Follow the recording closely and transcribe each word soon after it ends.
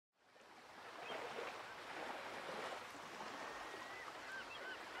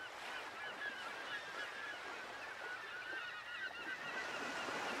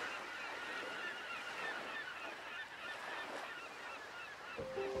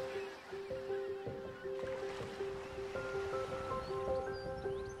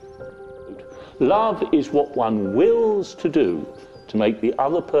Love is what one wills to do to make the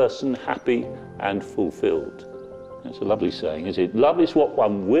other person happy and fulfilled. That's a lovely saying, isn't it? Love is what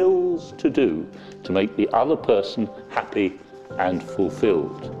one wills to do to make the other person happy and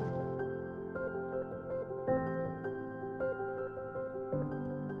fulfilled.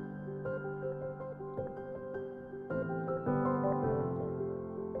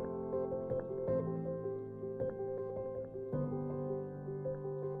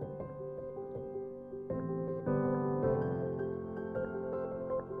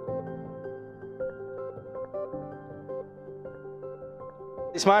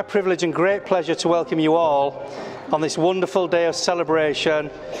 It's my privilege and great pleasure to welcome you all on this wonderful day of celebration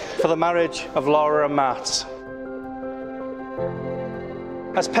for the marriage of Laura and Matt.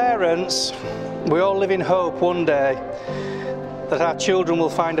 As parents, we all live in hope one day that our children will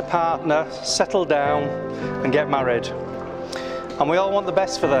find a partner, settle down and get married. And we all want the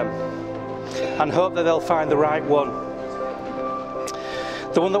best for them and hope that they'll find the right one.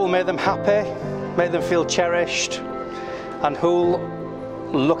 The one that will make them happy, make them feel cherished, and who'll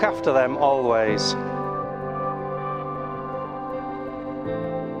look after them always.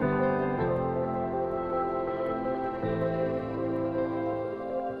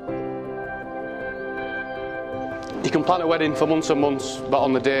 You can plan a wedding for months and months, but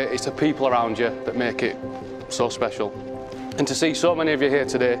on the day it's the people around you that make it so special. And to see so many of you here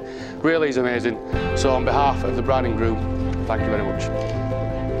today really is amazing. So on behalf of the bride and groom, thank you very much.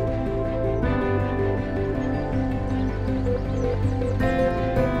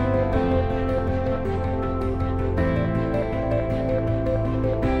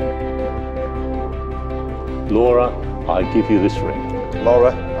 Laura, I give you this ring.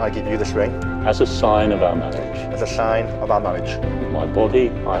 Laura, I give you this ring. As a sign of our marriage. As a sign of our marriage. With my body,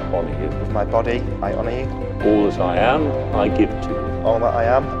 I honour you. With my body, I honour you. All as I am, I give to you. All that I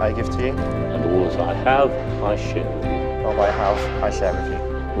am, I give to you. And all as I have, I share with you. All that I have, I share with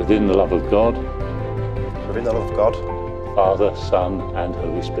you. Within the love of God. Within the love of God. Father, Son and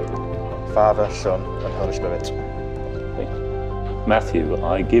Holy Spirit. Father, Son and Holy Spirit. Matthew,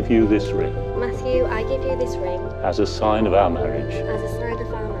 I give you this ring. Matthew, I give you this ring. As a sign of our marriage. As a sign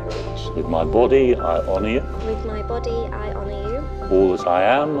of our marriage. With my body, I honour you. With my body, I honour you. All as I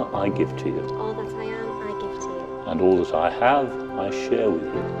am, I give to you. All that I am, I give to you. And all that I have, I share with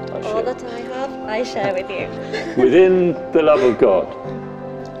you. All that I have, I share with you. Within the love of God.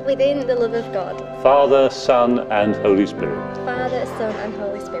 Within the love of God. Father, Son and Holy Spirit. Father, Son and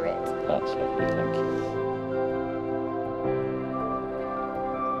Holy Spirit. That's lovely, thank you.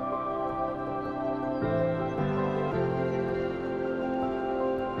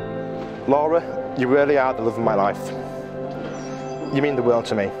 Laura, you really are the love of my life. You mean the world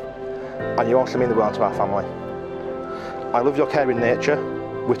to me, and you also mean the world to our family. I love your caring nature,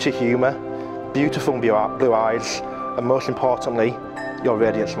 witty humour, beautiful blue eyes, and most importantly, your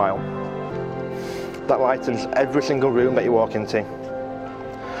radiant smile. That lightens every single room that you walk into.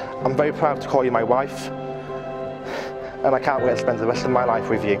 I'm very proud to call you my wife, and I can't wait to spend the rest of my life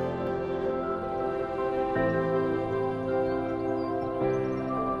with you.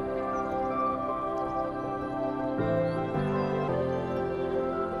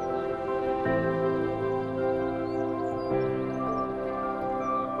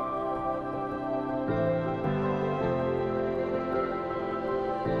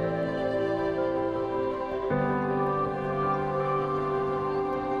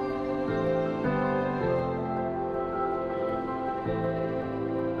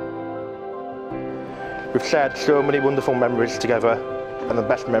 We've shared so many wonderful memories together, and the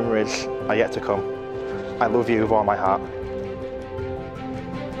best memories are yet to come. I love you with all my heart.